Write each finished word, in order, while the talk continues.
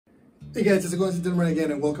Hey guys, it's going to gentlemen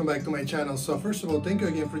again and welcome back to my channel. So first of all, thank you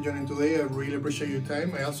again for joining today. I really appreciate your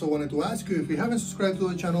time. I also wanted to ask you, if you haven't subscribed to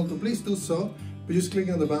the channel, to please do so. But just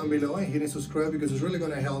clicking on the button below and hitting subscribe, because it's really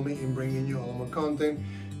going to help me in bringing you a lot more content.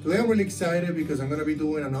 Today I'm really excited because I'm going to be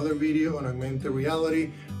doing another video on augmented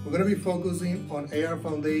reality. We're going to be focusing on AR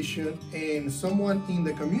Foundation, and someone in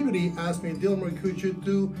the community asked me, Dilmer, could you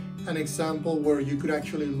do an example where you could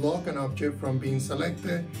actually lock an object from being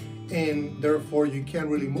selected and therefore you can't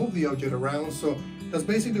really move the object around? So that's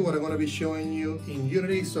basically what I'm going to be showing you in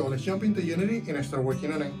Unity. So let's jump into Unity and I start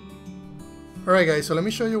working on it. Alright guys, so let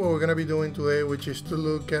me show you what we're going to be doing today, which is to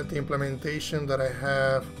look at the implementation that I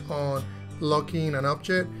have on locking an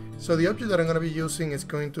object. So the object that I'm going to be using is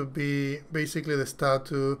going to be basically the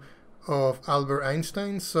statue of Albert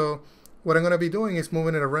Einstein. So what I'm going to be doing is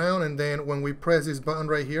moving it around, and then when we press this button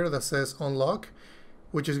right here that says unlock,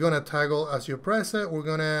 which is going to toggle as you press it, we're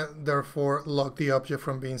going to therefore lock the object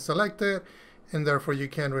from being selected, and therefore you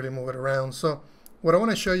can't really move it around. So what I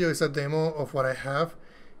want to show you is a demo of what I have,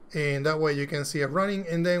 and that way you can see it running,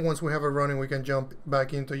 and then once we have it running we can jump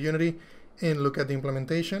back into Unity and look at the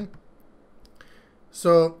implementation.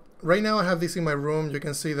 So right now I have this in my room. You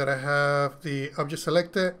can see that I have the object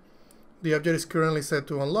selected. The object is currently set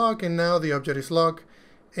to unlock, and now the object is locked.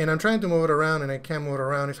 And I'm trying to move it around and I can't move it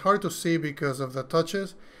around. It's hard to see because of the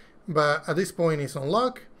touches, but at this point it's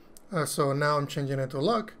unlocked. So now I'm changing it to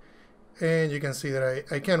lock, and you can see that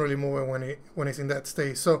I can't really move it when it's in that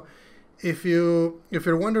state. So if you're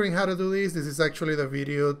wondering how to do this is actually the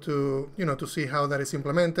video to to see how that is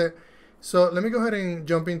implemented. So let me go ahead and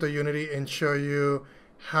jump into Unity and show you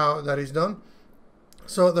how that is done.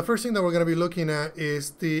 So the first thing that we're going to be looking at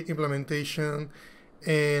is the implementation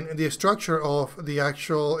and the structure of the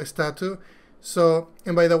actual statue. So,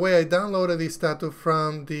 and by the way, I downloaded this statue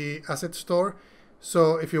from the asset store.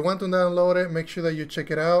 So if you want to download it, make sure that you check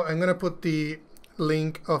it out. I'm going to put the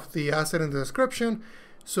link of the asset in the description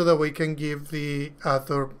so that we can give the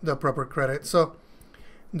author the proper credit. So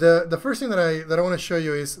the first thing that I want to show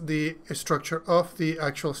you is the structure of the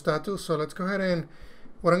actual statue. So let's go ahead, and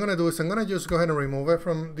what I'm going to do is I'm going to just go ahead and remove it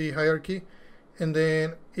from the hierarchy. And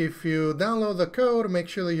then if you download the code, make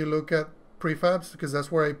sure that you look at prefabs, because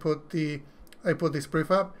that's where I put this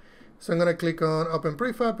prefab. So I'm going to click on open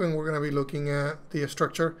prefab, and we're going to be looking at the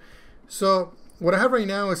structure. So what I have right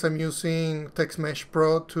now is I'm using Text Mesh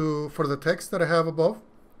Pro for the text that I have above.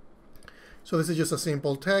 So this is just a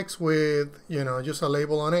simple text with just a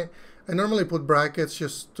label on it. I normally put brackets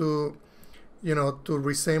just to to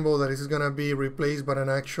resemble that this is going to be replaced by an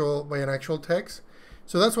actual text.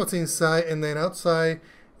 So that's what's inside, and then outside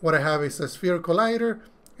what I have is a sphere collider,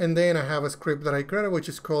 and then I have a script that I created which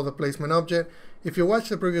is called the placement object. If you watched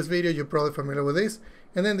the previous video, you're probably familiar with this.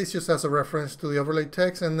 And then this just has a reference to the overlay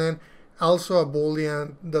text, and then also a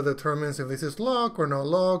boolean that determines if this is locked or not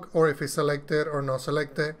locked, or if it's selected or not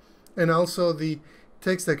selected. And also the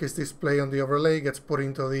text that is displayed on the overlay gets put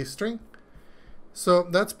into the string. So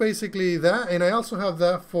that's basically that. And I also have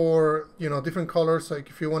that for different colors. Like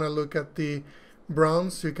if you want to look at the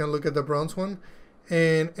bronze, you can look at the bronze one,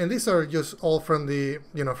 and these are just all from the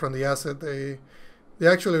from the asset. They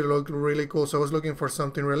actually look really cool. So I was looking for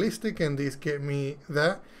something realistic, and these gave me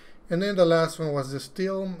that. And then the last one was the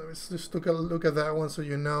steel. Let's just take a look at that one so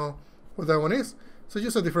you know what that one is. So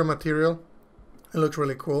just a different material. It looks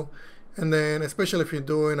really cool. And then especially if you're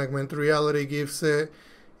doing augmented reality, gives it,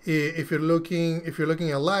 if you're looking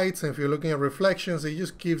at lights and if you're looking at reflections, it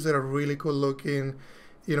just gives it a really cool look in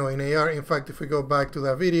AR. In fact, if we go back to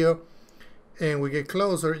that video and we get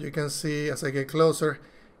closer, you can see as I get closer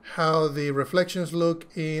how the reflections look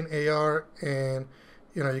in AR, and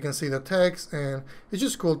you can see the text, and it's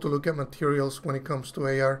just cool to look at materials when it comes to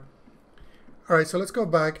AR. Alright, so let's go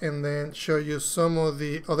back and then show you some of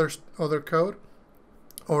the other code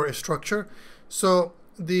or structure. So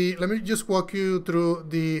let me just walk you through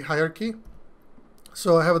the hierarchy.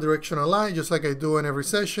 So I have a directional line just like I do in every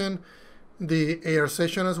session, the AR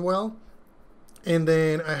session as well, and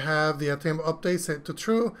then I have the attempt update set to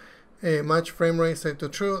true, match frame rate set to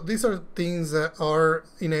true. These are things that are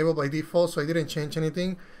enabled by default, so I didn't change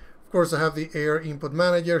anything. Of course, I have the AR input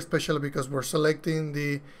manager, especially because we're selecting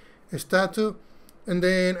the statue. And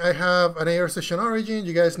then I have an AR session origin.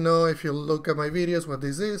 You guys know, if you look at my videos, what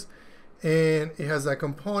this is, and it has that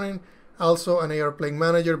component. Also an AR plane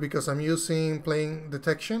manager, because I'm using plane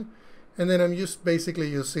detection. And then I'm basically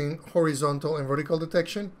using horizontal and vertical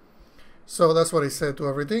detection. So that's what I said to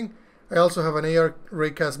everything. I also have an AR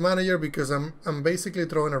raycast manager, because I'm basically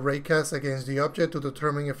throwing a raycast against the object to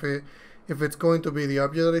determine if it's going to be the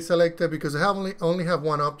object that I selected. Because I only have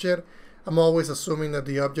one object, I'm always assuming that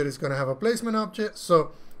the object is going to have a placement object.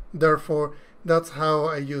 So Therefore, that's how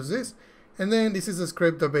I use this. And then this is a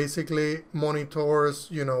script that basically monitors,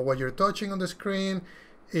 what you're touching on the screen,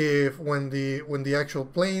 if when the actual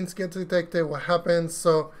planes get detected, what happens.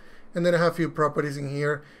 So, and then I have a few properties in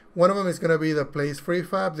here. One of them is going to be the place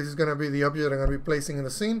prefab. This is going to be the object that I'm going to be placing in the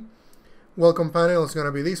scene. Welcome panel is going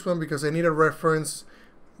to be this one because I need a reference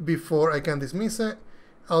before I can dismiss it.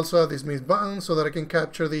 Also a dismiss button so that I can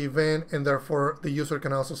capture the event and therefore the user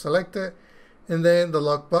can also select it. And then the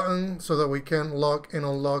lock button so that we can lock and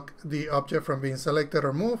unlock the object from being selected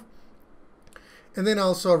or moved. And then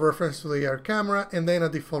also a reference to the AR camera, and then a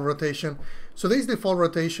default rotation. So this default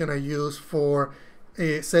rotation I use for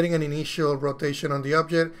setting an initial rotation on the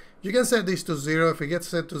object. You can set this to 0. If it gets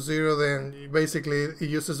set to 0, then basically it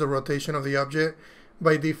uses the rotation of the object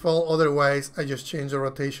by default. Otherwise, I just change the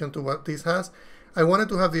rotation to what this has. I wanted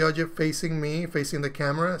to have the object facing me, facing the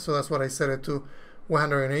camera, so that's what I set it to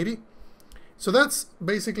 180. So that's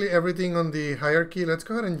basically everything on the hierarchy. Let's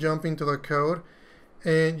go ahead and jump into the code.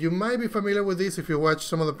 And you might be familiar with this if you watch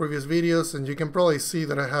some of the previous videos, and you can probably see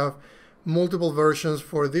that I have multiple versions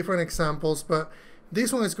for different examples, but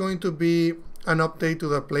this one is going to be an update to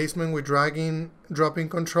the placement with dragging, dropping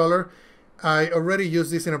controller. I already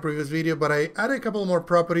used this in a previous video, but I added a couple more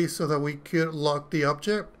properties so that we could lock the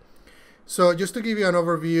object. So just to give you an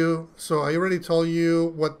overview, so I already told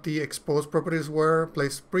you what the exposed properties were: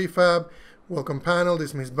 place prefab, welcome panel,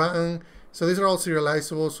 dismiss button. So these are all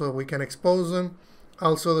serializable so we can expose them.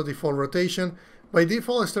 Also the default rotation. By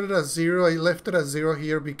default I started at 0. I left it at 0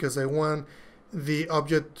 here because I want the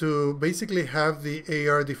object to basically have the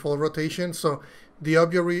AR default rotation. So the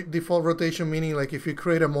object default rotation, meaning like if you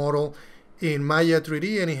create a model in Maya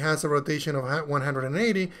 3D and it has a rotation of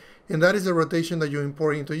 180, and that is the rotation that you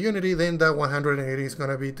import into Unity, then that 180 is going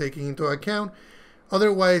to be taken into account.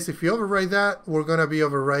 Otherwise, if you override that, we're going to be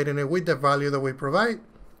overriding it with the value that we provide.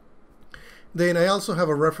 Then I also have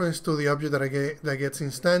a reference to the object that gets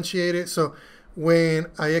instantiated. So when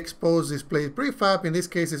I expose this place prefab, in this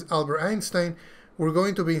case is Albert Einstein, we're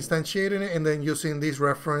going to be instantiating it and then using this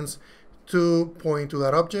reference to point to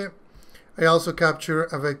that object. I also capture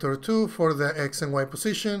a vector 2 for the X and Y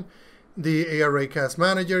position. The AR raycast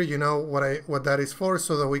manager, you know what that is for,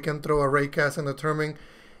 so that we can throw a raycast and determine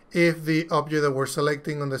if the object that we're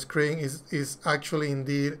selecting on the screen is actually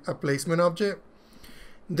indeed a placement object.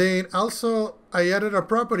 Then also I added a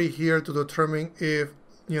property here to determine if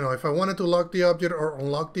I wanted to lock the object or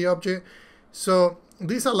unlock the object. So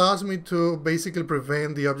this allows me to basically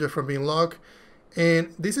prevent the object from being locked.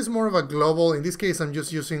 And this is more of a global. In this case, I'm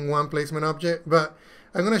just using one placement object, but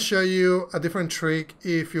I'm going to show you a different trick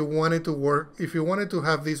if you wanted to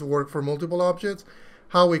have this work for multiple objects,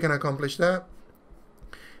 how we can accomplish that.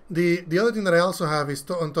 The other thing that I also have is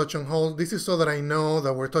on touch and hold. This is so that I know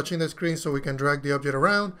that we're touching the screen so we can drag the object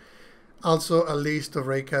around. Also a list of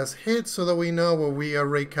raycast hits so that we know what we are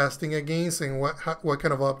raycasting against and what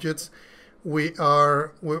kind of objects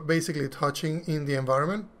we're basically touching in the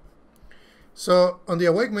environment. So on the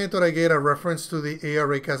awake method, I get a reference to the AR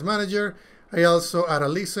raycast manager. I also add a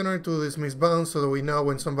listener to the dismiss button so that we know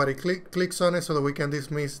when somebody clicks on it so that we can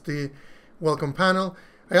dismiss the welcome panel.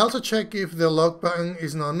 I also check if the lock button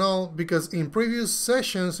is not null, because in previous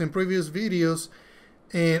sessions, in previous videos,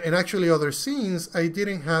 and actually other scenes, I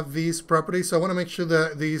didn't have these properties. So I want to make sure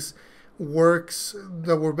that these works,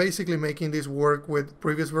 that we're basically making this work with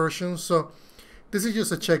previous versions. So this is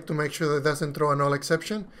just a check to make sure that it doesn't throw a null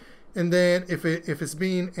exception. And then if it's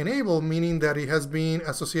being enabled, meaning that it has been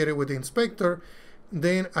associated with the inspector,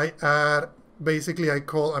 then I add, basically I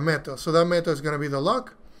call a method. So that method is going to be the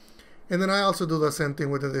lock. And then I also do the same thing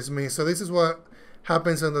with the dismiss. So this is what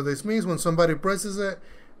happens on the dismiss. When somebody presses it,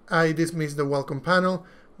 I dismiss the welcome panel.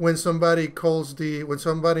 When somebody presses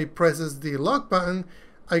the lock button,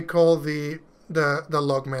 I call the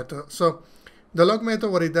lock method. So the lock method,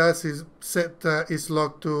 what it does is set is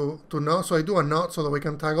locked to not. So I do a not so that we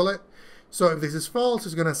can toggle it. So if this is false,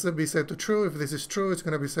 it's going to be set to true. If this is true, it's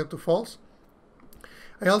going to be set to false.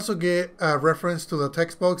 I also get a reference to the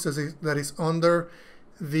text box that is under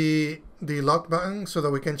the lock button so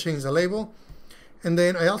that we can change the label. And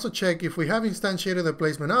then I also check if we have instantiated the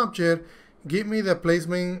placement object, give me the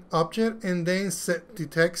placement object and then set the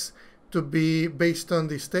text to be based on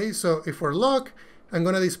the state. So if we're locked, I'm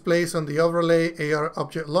going to displace on the overlay AR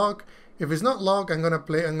object lock. If it's not locked, I'm going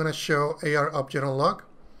to show AR object unlock.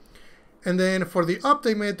 And then for the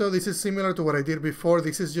update method, this is similar to what I did before.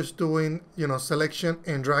 This is just doing, selection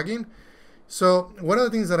and dragging. So one of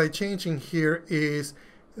the things that I changed in here is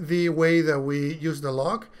the way that we use the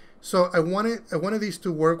lock. So I wanted these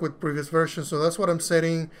to work with previous versions. So that's what I'm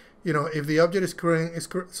setting. If the object is current,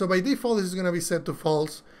 so by default this is going to be set to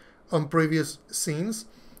false on previous scenes.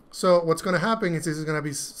 So what's going to happen is this is going to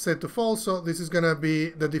be set to false. So this is going to be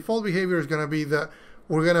the default behavior is going to be that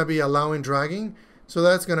we're going to be allowing dragging. So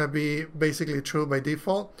that's going to be basically true by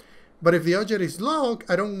default. But if the object is log,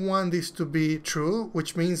 I don't want this to be true,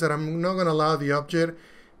 which means that I'm not going to allow the object,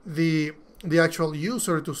 the actual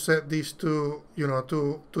user, to set this to,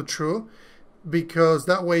 to true, because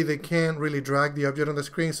that way they can't really drag the object on the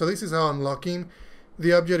screen. So this is how I'm locking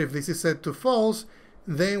the object. If this is set to false,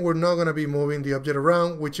 then we're not going to be moving the object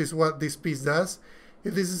around, which is what this piece does.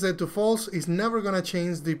 If this is set to false, it's never going to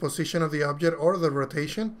change the position of the object or the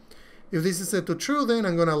rotation. If this is set to true, then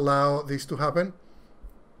I'm going to allow this to happen.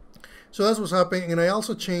 So that's what's happening. And I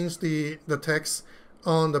also changed the text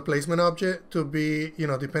on the placement object to be,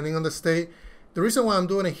 depending on the state. The reason why I'm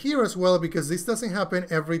doing it here as well, because this doesn't happen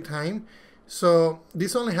every time. So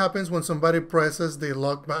this only happens when somebody presses the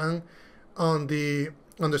lock button on the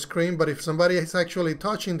screen. But if somebody is actually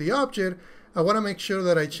touching the object, I want to make sure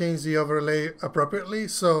that I change the overlay appropriately.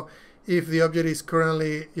 So if the object is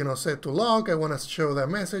currently, set to log, I want to show that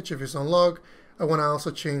message. If it's on log, I want to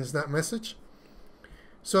also change that message.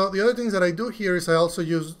 So the other things that I do here is I also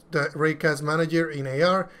use the raycast manager in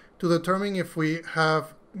AR to determine if we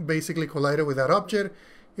have basically collided with that object.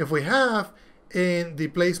 If we have, and the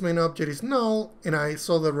placement object is null, and I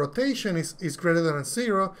saw the rotation is greater than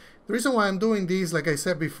 0. The reason why I'm doing this, like I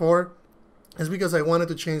said before, is because I wanted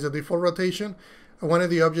to change the default rotation. I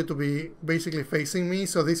wanted the object to be basically facing me,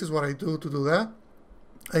 so this is what I do to do that.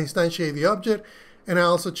 I instantiate the object, and I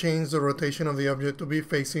also change the rotation of the object to be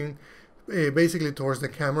facing basically towards the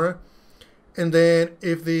camera. And then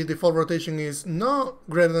if the default rotation is not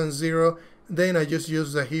greater than 0, then I just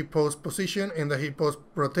use the heat post position and the heat post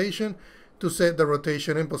rotation to set the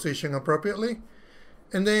rotation and position appropriately.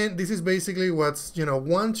 And then this is basically what's,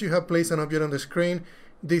 once you have placed an object on the screen,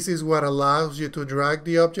 this is what allows you to drag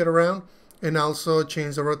the object around and also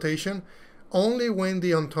change the rotation. Only when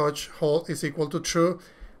the untouched hold is equal to true.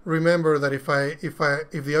 Remember that if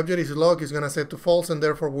the object is log, it's going to set to false, and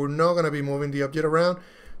therefore we're not going to be moving the object around.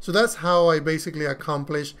 So that's how I basically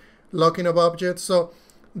accomplish locking of objects. So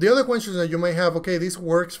the other questions that you may have, okay, this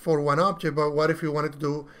works for one object, but what if you wanted to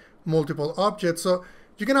do multiple objects? So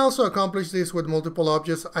you can also accomplish this with multiple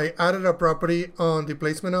objects. I added a property on the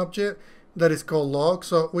placement object that is called log.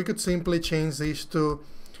 So we could simply change these to,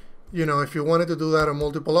 if you wanted to do that on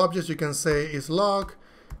multiple objects, you can say is log,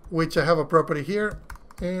 which I have a property here.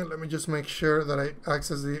 And let me just make sure that I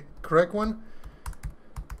access the correct one,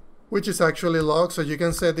 which is actually log. So you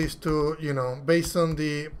can set this to, based on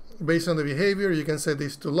the behavior, you can set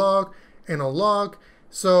this to log and on log.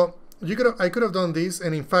 So I could have done this,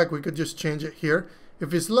 and in fact we could just change it here.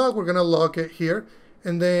 If it's log, we're gonna log it here.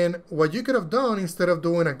 And then what you could have done, instead of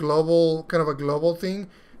doing a global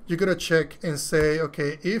thing, you could have checked and say,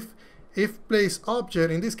 okay, if place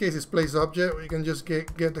object, in this case it's place object, we can just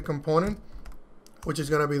get the component, which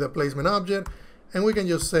is going to be the placement object, and we can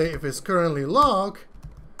just say if it's currently log,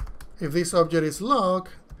 if this object is log,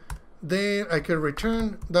 then I can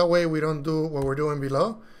return. That way we don't do what we're doing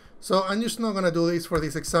below. So I'm just not going to do this for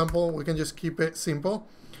this example. We can just keep it simple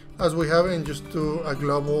as we have it and just do a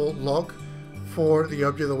global log for the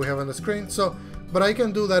object that we have on the screen. So, but I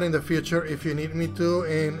can do that in the future if you need me to.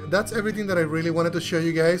 And that's everything that I really wanted to show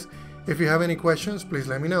you guys. If you have any questions, please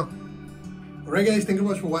let me know. Alright guys, thank you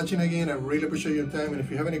very much for watching again. I really appreciate your time, and if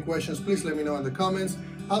you have any questions, please let me know in the comments.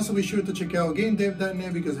 Also be sure to check out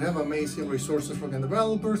GameDev.net because I have amazing resources for game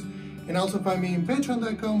developers, and also find me in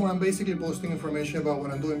Patreon.com where I'm basically posting information about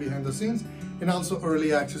what I'm doing behind the scenes and also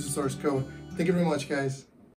early access to source code. Thank you very much guys.